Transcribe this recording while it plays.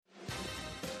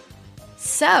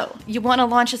So, you want to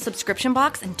launch a subscription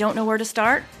box and don't know where to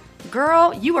start?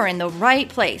 Girl, you are in the right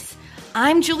place.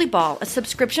 I'm Julie Ball, a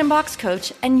subscription box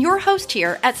coach and your host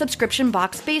here at Subscription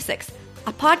Box Basics,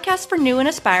 a podcast for new and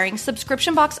aspiring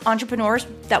subscription box entrepreneurs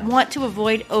that want to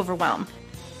avoid overwhelm.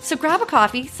 So grab a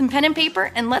coffee, some pen and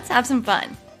paper, and let's have some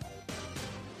fun.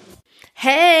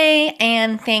 Hey,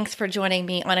 and thanks for joining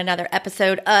me on another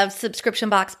episode of Subscription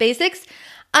Box Basics.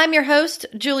 I'm your host,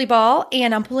 Julie Ball,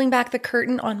 and I'm pulling back the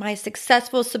curtain on my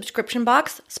successful subscription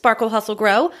box, Sparkle Hustle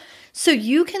Grow, so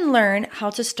you can learn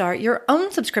how to start your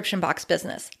own subscription box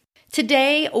business.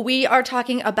 Today, we are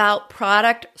talking about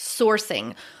product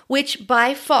sourcing, which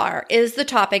by far is the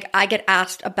topic I get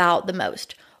asked about the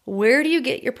most. Where do you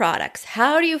get your products?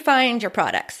 How do you find your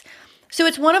products? So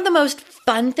it's one of the most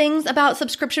fun things about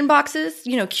subscription boxes,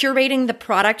 curating the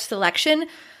product selection,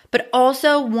 but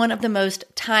also one of the most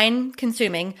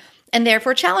time-consuming and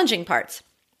therefore challenging parts.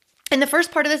 In the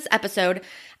first part of this episode,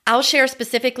 I'll share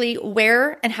specifically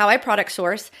where and how I product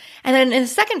source, and then in the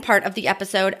second part of the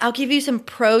episode, I'll give you some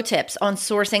pro tips on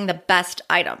sourcing the best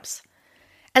items.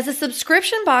 As a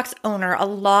subscription box owner, a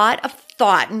lot of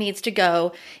thought needs to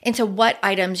go into what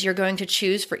items you're going to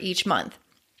choose for each month.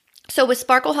 So with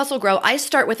Sparkle Hustle Grow, I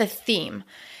start with a theme,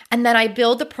 and then I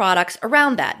build the products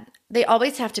around that. They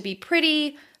always have to be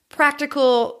pretty,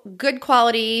 practical, good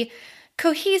quality,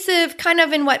 cohesive, kind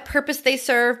of in what purpose they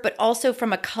serve, but also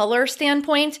from a color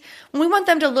standpoint. We want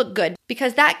them to look good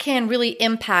because that can really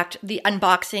impact the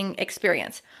unboxing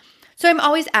experience. So I'm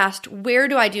always asked, where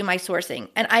do I do my sourcing?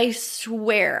 And I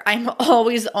swear I'm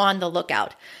always on the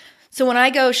lookout. So when I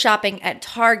go shopping at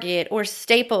Target or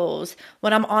Staples,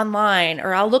 when I'm online,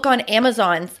 or I'll look on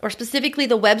Amazon, or specifically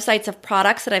the websites of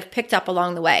products that I've picked up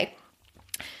along the way.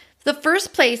 The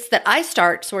first place that I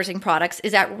start sourcing products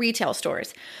is at retail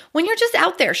stores. When you're just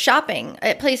out there shopping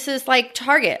at places like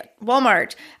Target,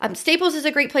 Walmart, Staples is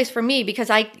a great place for me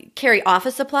because I carry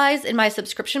office supplies in my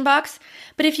subscription box.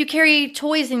 But if you carry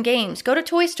toys and games, go to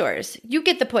toy stores. You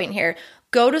get the point here.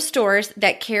 Go to stores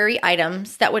that carry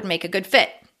items that would make a good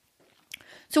fit.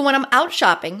 So when I'm out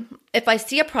shopping, if I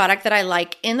see a product that I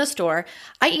like in the store,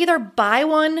 I either buy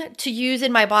one to use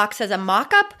in my box as a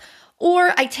mock-up,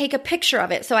 or I take a picture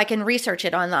of it so I can research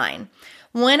it online.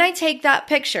 When I take that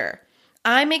picture,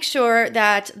 I make sure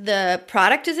that the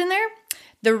product is in there,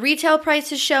 the retail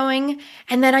price is showing,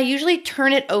 and then I usually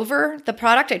turn it over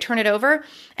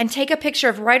and take a picture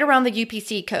of right around the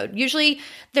UPC code. Usually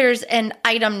there's an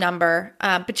item number,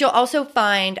 but you'll also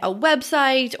find a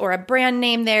website or a brand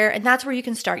name there, and that's where you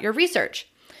can start your research.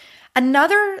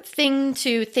 Another thing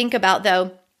to think about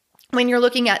though, when you're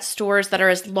looking at stores that are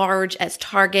as large as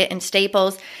Target and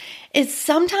Staples, is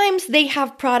sometimes they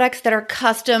have products that are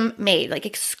custom made, like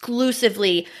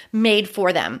exclusively made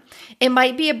for them. It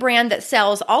might be a brand that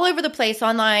sells all over the place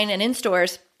online and in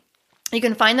stores. You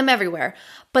can find them everywhere,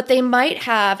 but they might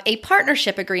have a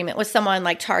partnership agreement with someone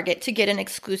like Target to get an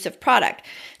exclusive product.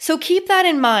 So keep that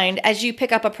in mind as you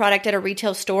pick up a product at a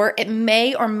retail store. It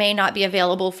may or may not be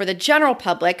available for the general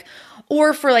public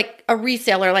or for like a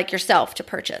reseller like yourself to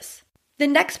purchase. The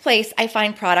next place I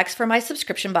find products for my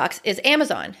subscription box is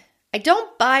Amazon. I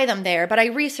don't buy them there, but I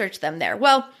research them there.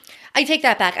 Well, I take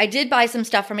that back. I did buy some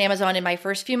stuff from Amazon in my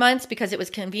first few months because it was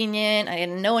convenient. I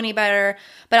didn't know any better,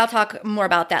 but I'll talk more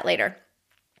about that later.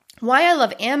 Why I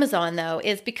love Amazon, though,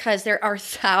 is because there are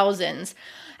thousands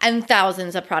and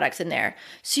thousands of products in there.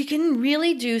 So you can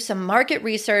really do some market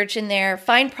research in there,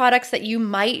 find products that you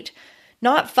might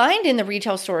not find in the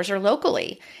retail stores or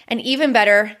locally. And even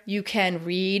better, you can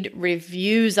read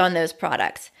reviews on those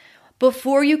products.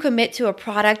 Before you commit to a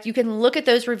product, you can look at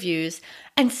those reviews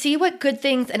and see what good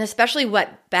things and especially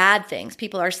what bad things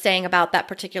people are saying about that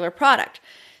particular product.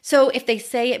 So if they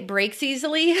say it breaks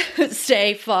easily,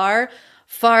 stay far,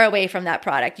 far away from that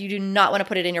product. You do not want to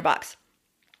put it in your box.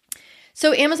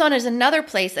 So Amazon is another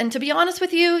place. And to be honest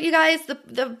with you, you guys,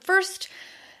 the first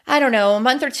a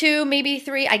month or two, maybe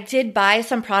 3, I did buy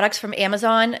some products from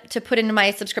Amazon to put into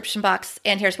my subscription box,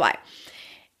 and here's why.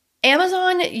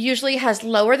 Amazon usually has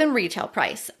lower than retail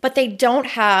price, but they don't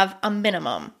have a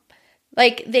minimum.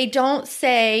 Like, they don't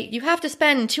say you have to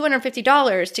spend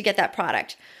 $250 to get that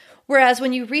product. Whereas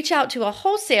when you reach out to a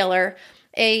wholesaler,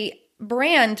 a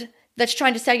brand that's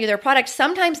trying to sell you their product,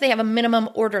 sometimes they have a minimum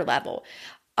order level.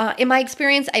 In my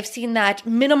experience, I've seen that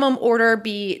minimum order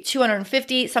be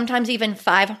 $250, sometimes even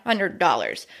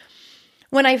 $500.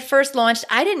 When I first launched,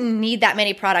 I didn't need that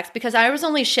many products because I was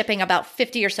only shipping about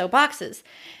 50 or so boxes.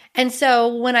 And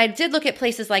so when I did look at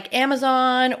places like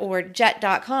Amazon or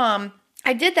Jet.com,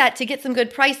 I did that to get some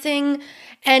good pricing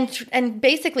and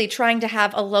basically trying to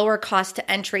have a lower cost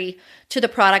to entry to the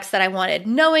products that I wanted,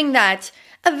 knowing that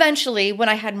Eventually, when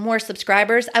I had more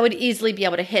subscribers, I would easily be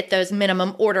able to hit those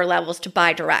minimum order levels to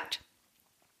buy direct.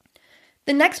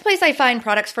 The next place I find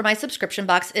products for my subscription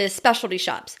box is specialty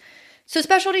shops. So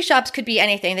specialty shops could be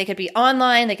anything. They could be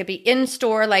online, they could be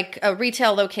in-store, like a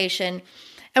retail location.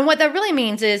 And what that really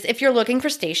means is if you're looking for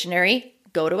stationery,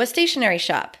 go to a stationery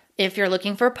shop. If you're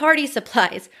looking for party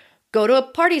supplies, go to a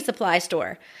party supply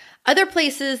store. Other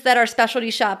places that are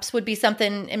specialty shops would be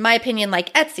something, in my opinion,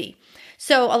 like Etsy.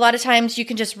 So a lot of times you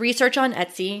can just research on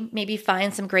Etsy, maybe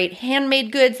find some great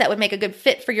handmade goods that would make a good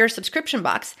fit for your subscription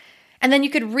box. And then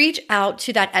you could reach out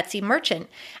to that Etsy merchant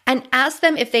and ask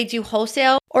them if they do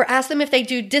wholesale or ask them if they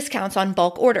do discounts on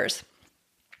bulk orders.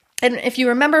 And if you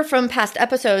remember from past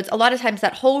episodes, a lot of times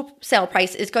that wholesale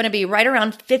price is going to be right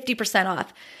around 50%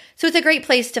 off. So it's a great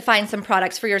place to find some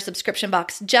products for your subscription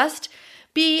box. Just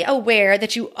be aware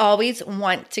that you always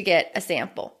want to get a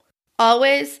sample.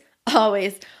 Always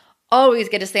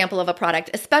get a sample of a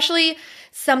product, especially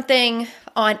something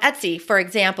on Etsy, for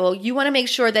example. You want to make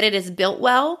sure that it is built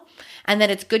well and that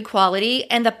it's good quality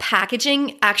and the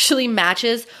packaging actually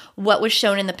matches what was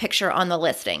shown in the picture on the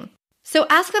listing. So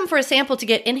ask them for a sample to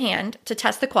get in hand to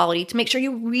test the quality, to make sure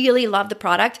you really love the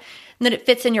product and that it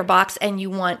fits in your box and you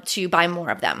want to buy more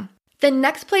of them. The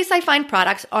next place I find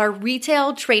products are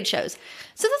retail trade shows.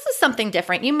 So this is something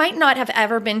different. You might not have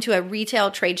ever been to a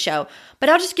retail trade show, but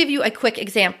I'll just give you a quick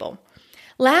example.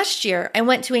 Last year, I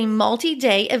went to a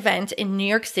multi-day event in New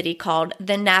York City called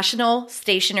the National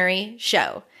Stationery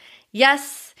Show.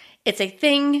 Yes, it's a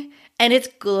thing and it's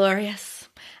glorious.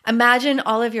 Imagine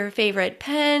all of your favorite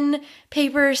pen,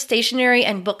 paper, stationery,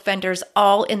 and book vendors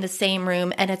all in the same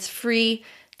room, and it's free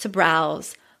to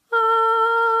browse.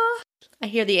 I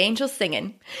hear the angels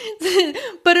singing.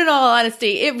 But in all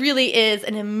honesty, it really is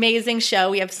an amazing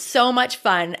show. We have so much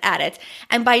fun at it.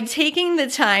 And by taking the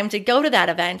time to go to that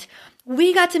event,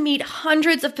 we got to meet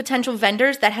hundreds of potential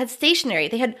vendors that had stationery.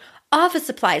 They had office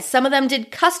supplies. Some of them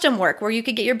did custom work where you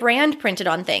could get your brand printed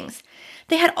on things.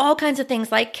 They had all kinds of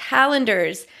things like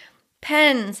calendars,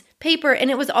 pens, paper, and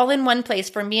it was all in one place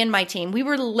for me and my team. We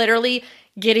were literally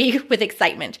giddy with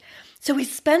excitement. So we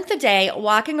spent the day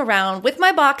walking around with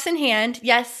my box in hand.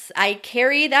 Yes, I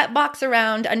carry that box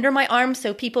around under my arm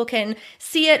so people can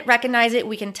see it, recognize it.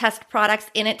 We can test products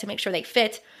in it to make sure they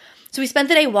fit. So we spent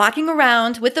the day walking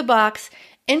around with the box,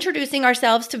 introducing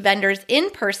ourselves to vendors in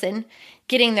person,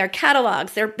 getting their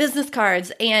catalogs, their business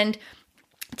cards, and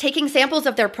taking samples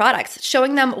of their products,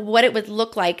 showing them what it would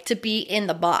look like to be in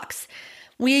the box.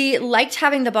 We liked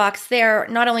having the box there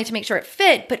not only to make sure it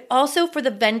fit, but also for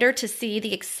the vendor to see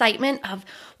the excitement of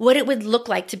what it would look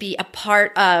like to be a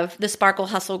part of the Sparkle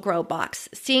Hustle Grow box.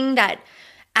 Seeing that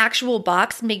actual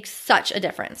box makes such a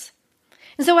difference.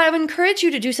 And so I would encourage you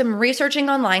to do some researching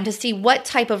online to see what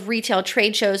type of retail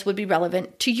trade shows would be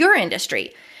relevant to your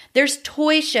industry. There's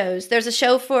toy shows. There's a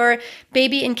show for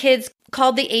baby and kids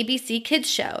called the ABC Kids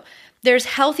Show. There's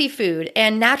healthy food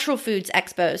and natural foods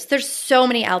expos. There's so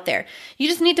many out there. You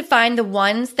just need to find the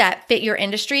ones that fit your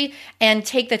industry and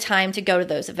take the time to go to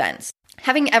those events.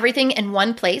 Having everything in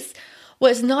one place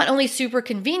was not only super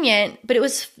convenient, but it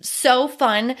was so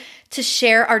fun to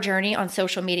share our journey on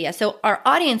social media so our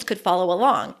audience could follow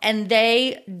along. And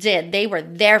they did. They were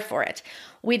there for it.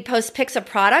 We'd post pics of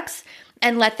products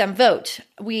and let them vote.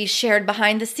 We shared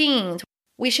behind the scenes.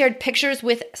 We shared pictures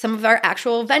with some of our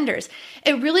actual vendors.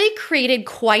 It really created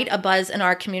quite a buzz in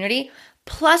our community.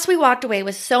 Plus, we walked away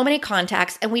with so many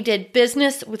contacts and we did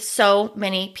business with so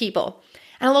many people.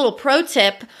 And a little pro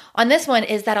tip on this one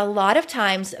is that a lot of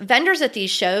times vendors at these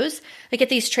shows, like at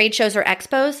these trade shows or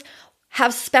expos,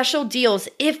 have special deals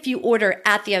if you order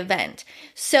at the event.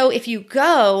 So if you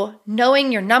go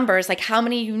knowing your numbers, like how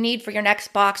many you need for your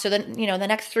next box or the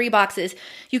next 3 boxes,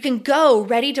 you can go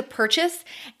ready to purchase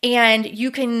and you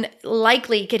can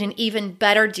likely get an even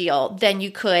better deal than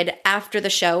you could after the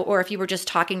show or if you were just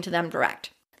talking to them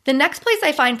direct. The next place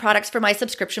I find products for my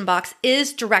subscription box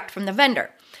is direct from the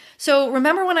vendor. So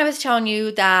remember when I was telling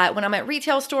you that when I'm at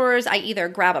retail stores, I either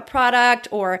grab a product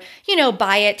or,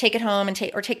 buy it, take it home and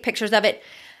take pictures of it.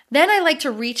 Then I like to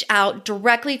reach out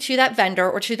directly to that vendor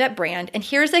or to that brand. And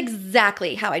here's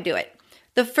exactly how I do it.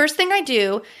 The first thing I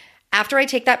do after I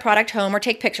take that product home or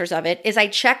take pictures of it is I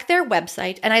check their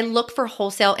website and I look for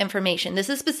wholesale information. This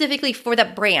is specifically for the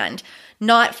brand,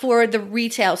 not for the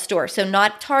retail store. So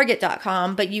not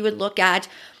Target.com, but you would look at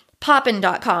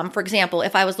Poppin.com, for example,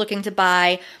 if I was looking to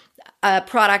buy a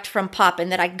product from Poppin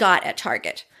that I got at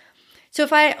Target. So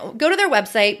if I go to their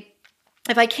website,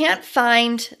 if I can't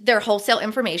find their wholesale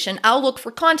information, I'll look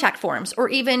for contact forms or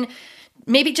even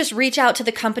maybe just reach out to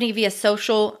the company via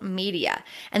social media.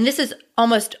 And this is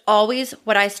almost always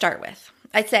what I start with.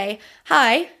 I say,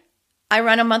 "Hi, I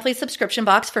run a monthly subscription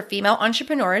box for female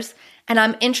entrepreneurs, and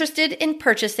I'm interested in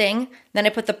purchasing," then I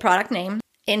put the product name,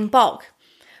 "in bulk.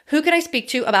 Who can I speak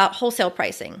to about wholesale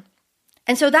pricing?"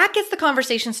 And so that gets the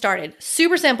conversation started.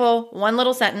 Super simple, one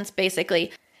little sentence,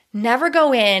 basically. Never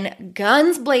go in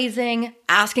guns blazing,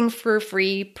 asking for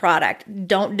free product.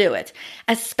 Don't do it,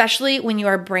 especially when you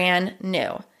are brand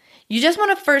new. You just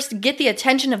want to first get the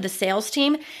attention of the sales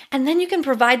team, and then you can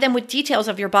provide them with details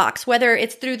of your box, whether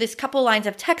it's through this couple lines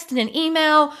of text in an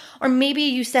email, or maybe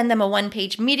you send them a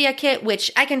one-page media kit,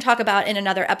 which I can talk about in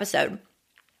another episode.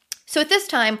 So at this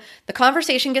time, the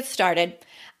conversation gets started.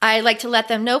 I like to let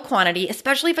them know quantity,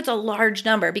 especially if it's a large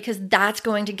number, because that's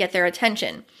going to get their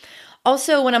attention.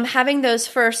 Also, when I'm having those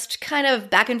first kind of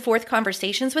back and forth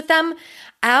conversations with them,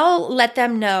 I'll let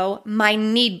them know my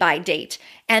need by date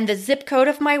and the zip code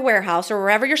of my warehouse or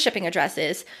wherever your shipping address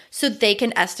is so they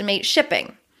can estimate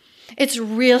shipping. It's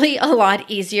really a lot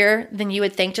easier than you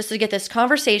would think just to get this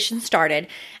conversation started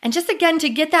and just again to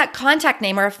get that contact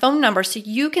name or a phone number so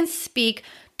you can speak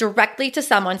directly to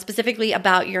someone specifically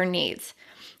about your needs.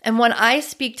 And when I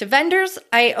speak to vendors,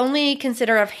 I only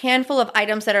consider a handful of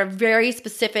items that are very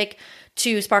specific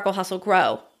to Sparkle Hustle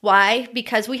Grow. Why?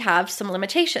 Because we have some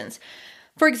limitations.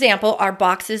 For example, our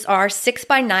boxes are 6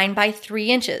 by 9 by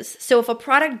 3 inches. So if a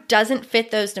product doesn't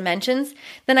fit those dimensions,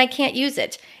 then I can't use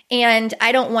it. And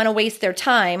I don't want to waste their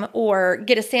time or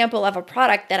get a sample of a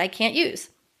product that I can't use.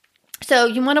 So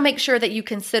you want to make sure that you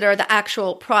consider the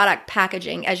actual product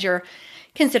packaging as you're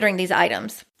considering these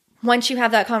items. Once you have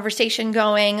that conversation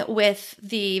going with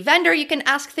the vendor, you can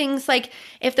ask things like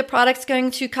if the product's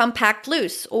going to come packed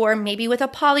loose or maybe with a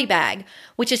poly bag,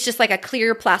 which is just like a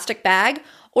clear plastic bag,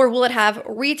 or will it have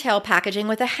retail packaging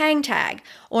with a hang tag,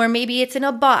 or maybe it's in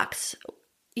a box.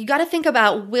 You got to think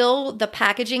about, will the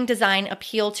packaging design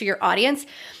appeal to your audience?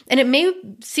 And it may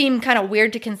seem kind of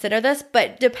weird to consider this,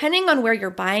 but depending on where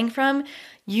you're buying from,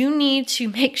 you need to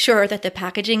make sure that the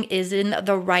packaging is in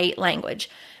the right language.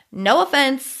 No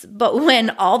offense, but when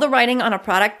all the writing on a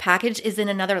product package is in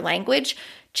another language,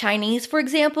 Chinese, for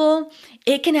example,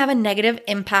 it can have a negative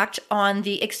impact on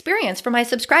the experience for my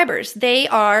subscribers. They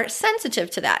are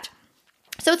sensitive to that.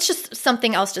 So it's just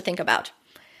something else to think about.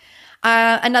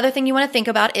 Another thing you want to think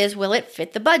about is, will it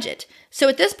fit the budget? So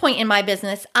at this point in my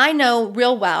business, I know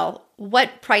real well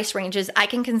what price ranges I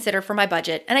can consider for my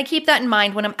budget, and I keep that in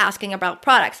mind when I'm asking about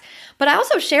products. But I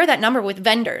also share that number with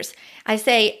vendors. I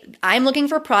say, I'm looking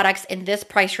for products in this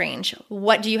price range.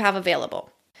 What do you have available?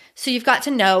 So you've got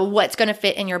to know what's going to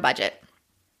fit in your budget.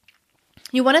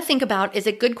 You want to think about, is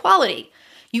it good quality?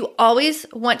 You always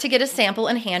want to get a sample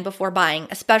in hand before buying,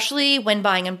 especially when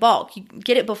buying in bulk. You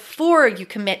get it before you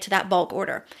commit to that bulk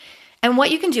order. And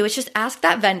what you can do is just ask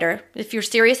that vendor if you're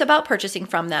serious about purchasing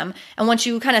from them. And once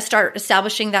you kind of start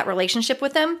establishing that relationship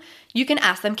with them, you can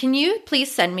ask them, can you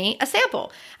please send me a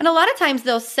sample? And a lot of times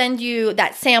they'll send you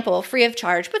that sample free of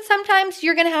charge, but sometimes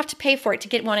you're going to have to pay for it to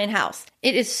get one in-house.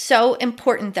 It is so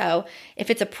important though, if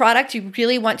it's a product you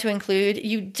really want to include,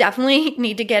 you definitely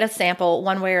need to get a sample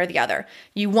one way or the other.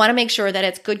 You want to make sure that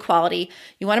it's good quality.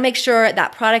 You want to make sure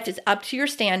that product is up to your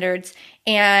standards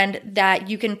and that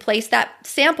you can place that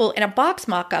sample in a box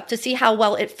mock-up to see how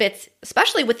well it fits,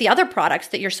 especially with the other products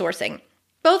that you're sourcing,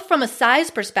 both from a size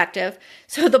perspective,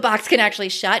 so the box can actually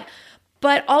shut,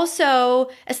 but also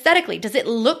aesthetically, does it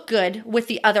look good with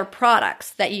the other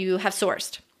products that you have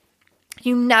sourced?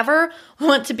 You never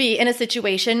want to be in a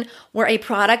situation where a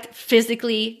product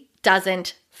physically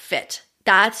doesn't fit.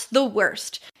 That's the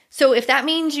worst. So if that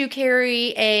means you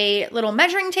carry a little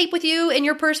measuring tape with you in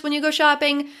your purse when you go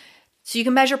shopping, so you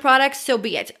can measure products, so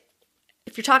be it.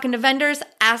 If you're talking to vendors,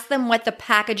 ask them what the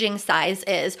packaging size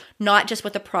is, not just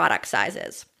what the product size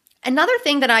is. Another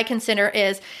thing that I consider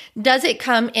is, does it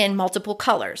come in multiple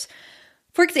colors?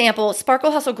 For example,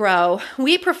 Sparkle Hustle Grow,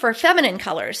 we prefer feminine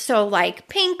colors, so like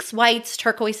pinks, whites,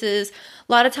 turquoises.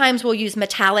 A lot of times we'll use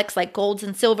metallics like golds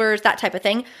and silvers, that type of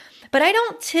thing. But I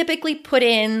don't typically put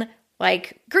in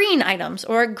like green items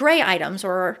or gray items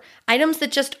or items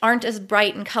that just aren't as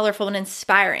bright and colorful and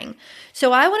inspiring.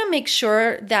 So I want to make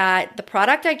sure that the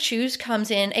product I choose comes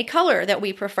in a color that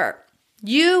we prefer.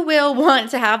 You will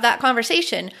want to have that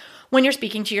conversation when you're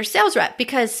speaking to your sales rep,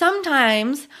 because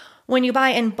sometimes when you buy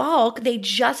in bulk, they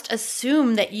just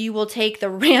assume that you will take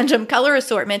the random color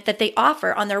assortment that they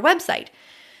offer on their website.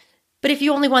 But if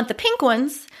you only want the pink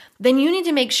ones, then you need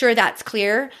to make sure that's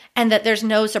clear and that there's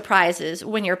no surprises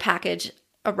when your package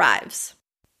arrives.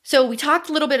 So we talked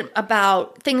a little bit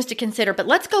about things to consider, but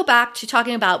let's go back to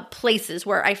talking about places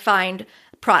where I find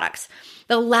products.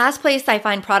 The last place I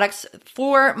find products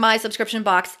for my subscription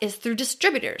box is through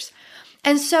distributors.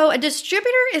 And so a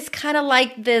distributor is kind of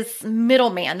like this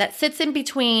middleman that sits in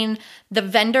between the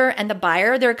vendor and the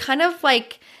buyer. They're kind of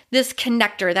like this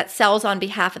connector that sells on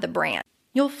behalf of the brand.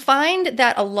 You'll find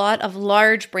that a lot of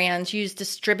large brands use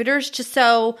distributors to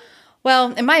sell.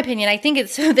 Well, in my opinion, I think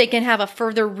it's so they can have a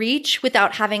further reach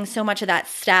without having so much of that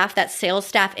staff, that sales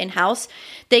staff in-house.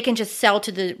 They can just sell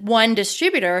to the one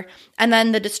distributor, and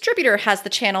then the distributor has the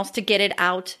channels to get it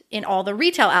out in all the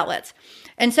retail outlets.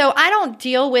 And so I don't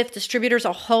deal with distributors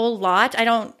a whole lot.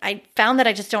 I found that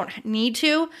I just don't need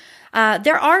to.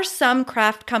 There are some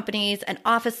craft companies and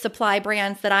office supply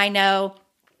brands that I know.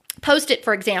 Post-it,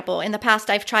 for example. In the past,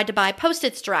 I've tried to buy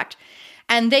Post-its direct,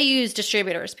 and they use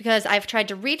distributors because I've tried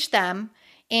to reach them.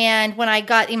 And when I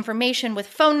got information with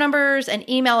phone numbers and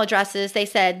email addresses, they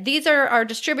said, these are our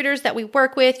distributors that we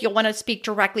work with. You'll want to speak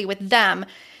directly with them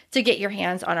to get your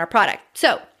hands on our product.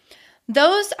 So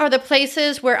those are the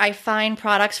places where I find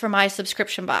products for my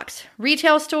subscription box.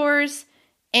 Retail stores,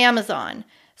 Amazon,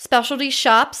 specialty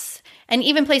shops, and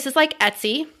even places like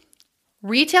Etsy,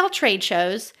 retail trade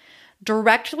shows,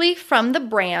 directly from the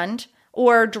brand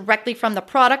or directly from the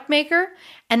product maker,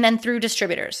 and then through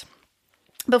distributors.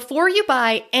 Before you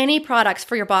buy any products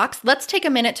for your box, let's take a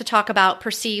minute to talk about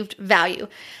perceived value.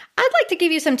 I'd like to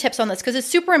give you some tips on this because it's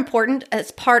super important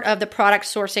as part of the product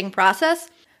sourcing process.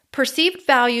 Perceived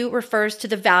value refers to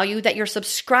the value that your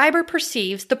subscriber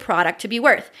perceives the product to be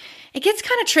worth. It gets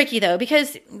kind of tricky though,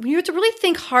 because you have to really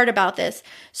think hard about this.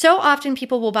 So often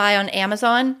people will buy on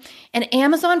Amazon, and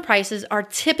Amazon prices are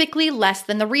typically less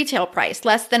than the retail price,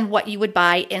 less than what you would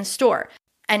buy in store.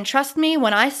 And trust me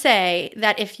when I say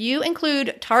that if you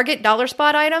include Target dollar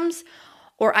spot items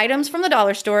or items from the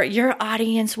dollar store, your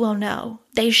audience will know.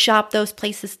 They shop those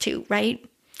places too, right?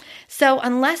 So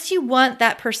unless you want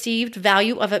that perceived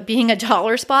value of it being a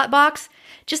dollar spot box,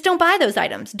 just don't buy those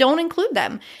items. Don't include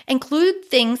them. Include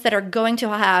things that are going to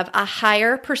have a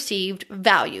higher perceived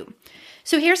value.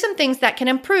 So here's some things that can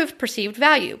improve perceived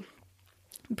value.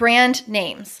 Brand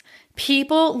names.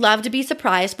 People love to be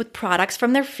surprised with products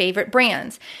from their favorite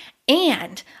brands.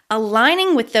 And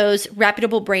aligning with those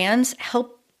reputable brands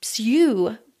helps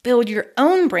you build your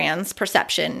own brand's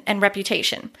perception and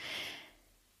reputation.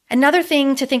 Another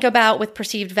thing to think about with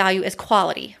perceived value is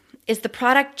quality. Is the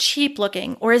product cheap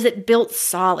looking, or is it built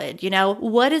solid?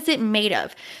 What is it made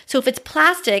of? So if it's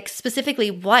plastic,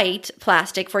 specifically white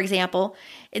plastic, for example,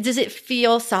 does it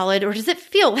feel solid, or does it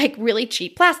feel like really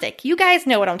cheap plastic? You guys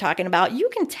know what I'm talking about. You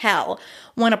can tell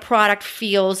when a product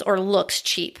feels or looks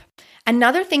cheap.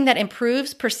 Another thing that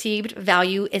improves perceived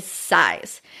value is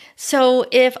size. So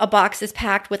if a box is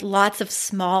packed with lots of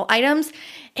small items,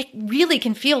 it really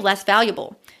can feel less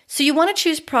valuable. So you want to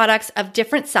choose products of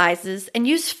different sizes and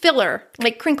use filler,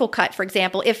 like crinkle cut, for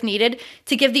example, if needed,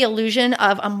 to give the illusion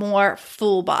of a more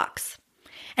full box.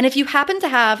 And if you happen to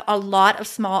have a lot of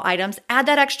small items, add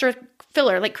that extra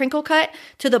filler, like crinkle cut,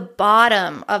 to the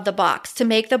bottom of the box to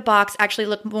make the box actually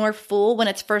look more full when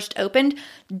it's first opened.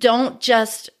 Don't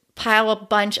just pile a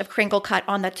bunch of crinkle cut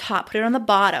on the top, put it on the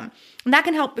bottom. And that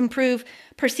can help improve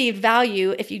perceived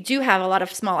value if you do have a lot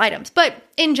of small items. But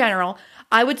in general,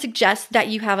 I would suggest that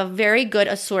you have a very good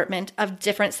assortment of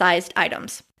different sized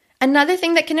items. Another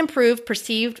thing that can improve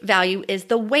perceived value is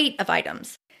the weight of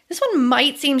items. This one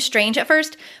might seem strange at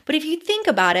first, but if you think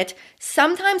about it,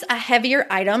 sometimes a heavier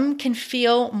item can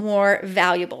feel more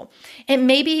valuable. It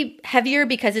may be heavier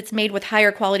because it's made with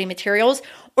higher quality materials,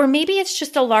 or maybe it's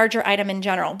just a larger item in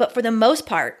general. But for the most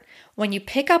part, when you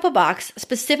pick up a box,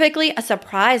 specifically a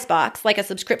surprise box, like a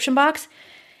subscription box,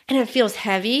 and it feels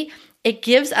heavy, it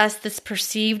gives us this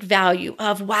perceived value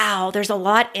of, wow, there's a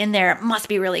lot in there. It must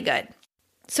be really good.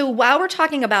 So while we're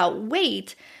talking about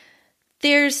weight,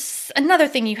 there's another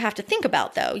thing you have to think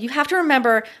about, though. You have to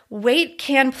remember weight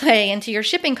can play into your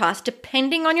shipping costs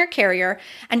depending on your carrier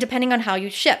and depending on how you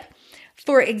ship.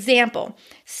 For example,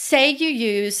 say you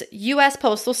use U.S.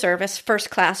 Postal Service first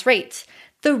class rates.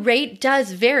 The rate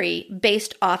does vary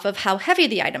based off of how heavy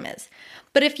the item is.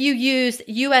 But if you use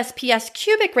USPS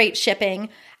cubic rate shipping,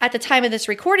 at the time of this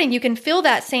recording, you can fill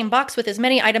that same box with as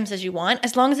many items as you want,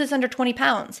 as long as it's under 20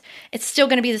 pounds. It's still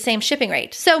going to be the same shipping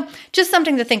rate. So just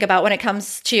something to think about when it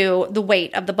comes to the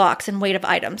weight of the box and weight of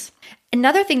items.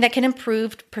 Another thing that can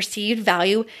improve perceived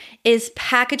value is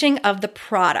packaging of the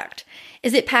product.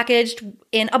 Is it packaged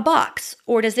in a box,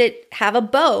 or does it have a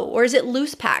bow, or is it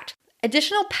loose packed?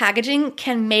 Additional packaging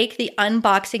can make the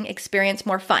unboxing experience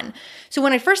more fun. So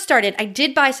when I first started, I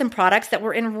did buy some products that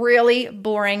were in really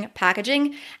boring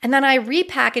packaging, and then I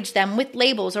repackaged them with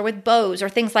labels or with bows or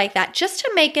things like that, just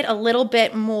to make it a little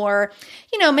bit more,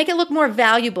 make it look more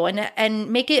valuable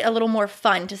and make it a little more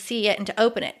fun to see it and to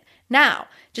open it. Now,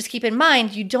 just keep in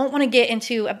mind, you don't want to get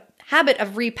into a habit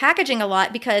of repackaging a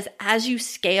lot because as you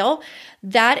scale,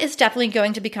 that is definitely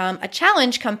going to become a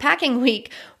challenge come packing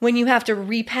week when you have to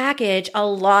repackage a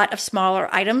lot of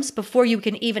smaller items before you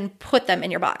can even put them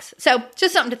in your box. So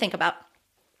just something to think about.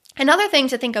 Another thing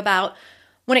to think about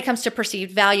when it comes to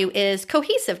perceived value is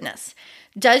cohesiveness.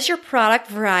 Does your product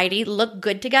variety look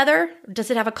good together? Does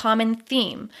it have a common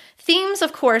theme? Themes,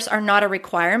 of course, are not a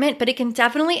requirement, but it can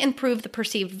definitely improve the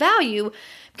perceived value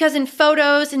because in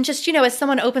photos and just, as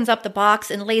someone opens up the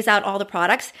box and lays out all the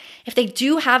products, if they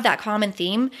do have that common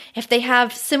theme, if they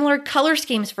have similar color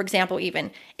schemes, for example,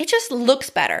 even, it just looks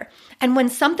better. And when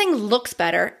something looks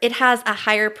better, it has a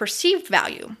higher perceived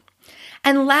value.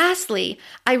 And lastly,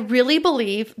 I really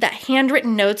believe that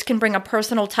handwritten notes can bring a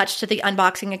personal touch to the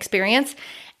unboxing experience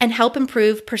and help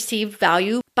improve perceived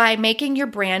value by making your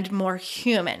brand more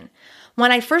human.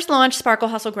 When I first launched Sparkle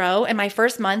Hustle Grow in my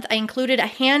first month, I included a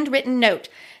handwritten note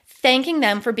thanking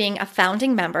them for being a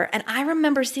founding member. And I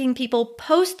remember seeing people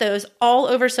post those all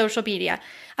over social media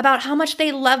about how much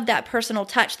they loved that personal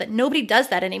touch, that nobody does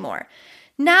that anymore.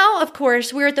 Now, of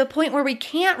course, we're at the point where we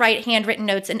can't write handwritten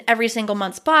notes in every single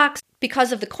month's box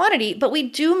because of the quantity, but we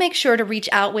do make sure to reach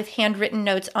out with handwritten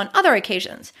notes on other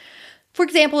occasions. For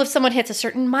example, if someone hits a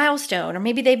certain milestone, or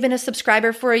maybe they've been a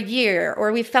subscriber for a year,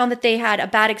 or we've found that they had a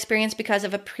bad experience because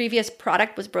of a previous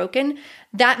product was broken,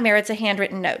 that merits a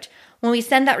handwritten note. When we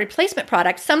send that replacement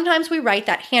product, sometimes we write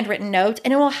that handwritten note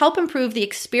and it will help improve the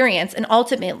experience and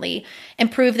ultimately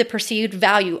improve the perceived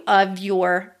value of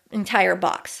your entire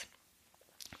box.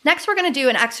 Next, we're going to do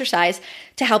an exercise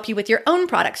to help you with your own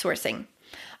product sourcing.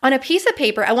 On a piece of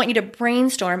paper, I want you to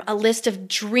brainstorm a list of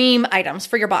dream items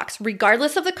for your box,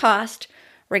 regardless of the cost,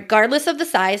 regardless of the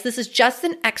size. This is just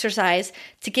an exercise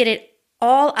to get it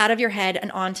all out of your head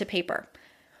and onto paper.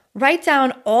 Write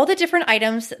down all the different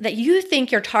items that you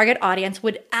think your target audience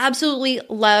would absolutely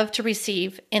love to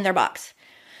receive in their box.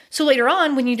 So later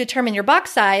on, when you determine your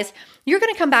box size, you're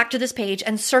going to come back to this page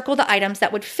and circle the items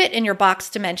that would fit in your box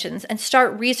dimensions and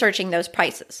start researching those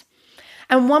prices.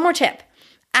 And one more tip.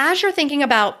 As you're thinking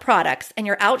about products and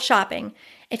you're out shopping,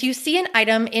 if you see an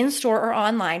item in store or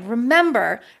online,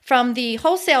 remember from the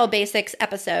Wholesale Basics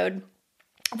episode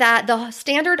that the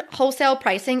standard wholesale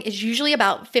pricing is usually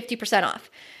about 50% off.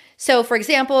 So for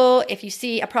example, if you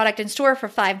see a product in store for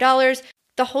 $5,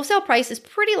 the wholesale price is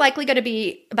pretty likely going to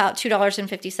be about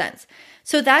 $2.50.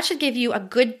 So that should give you a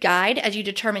good guide as you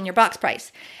determine your box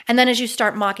price. And then as you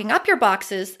start mocking up your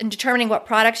boxes and determining what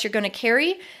products you're going to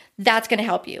carry, that's going to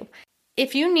help you.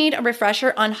 If you need a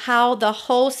refresher on how the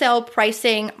wholesale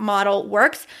pricing model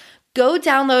works, go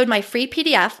download my free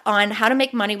PDF on how to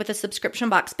make money with a subscription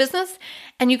box business,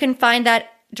 and you can find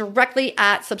that directly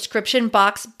at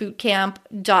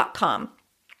subscriptionboxbootcamp.com.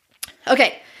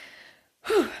 Okay,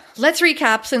 let's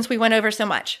recap since we went over so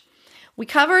much. We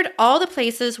covered all the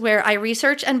places where I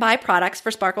research and buy products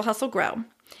for Sparkle Hustle Grow,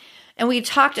 and we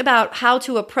talked about how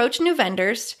to approach new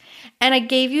vendors, and I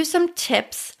gave you some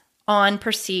tips on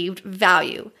perceived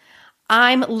value.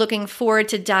 I'm looking forward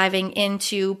to diving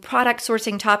into product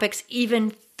sourcing topics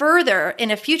even further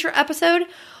in a future episode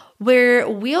where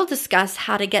we'll discuss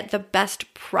how to get the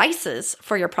best prices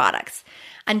for your products.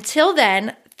 Until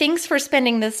then, thanks for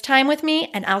spending this time with me,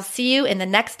 and I'll see you in the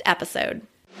next episode.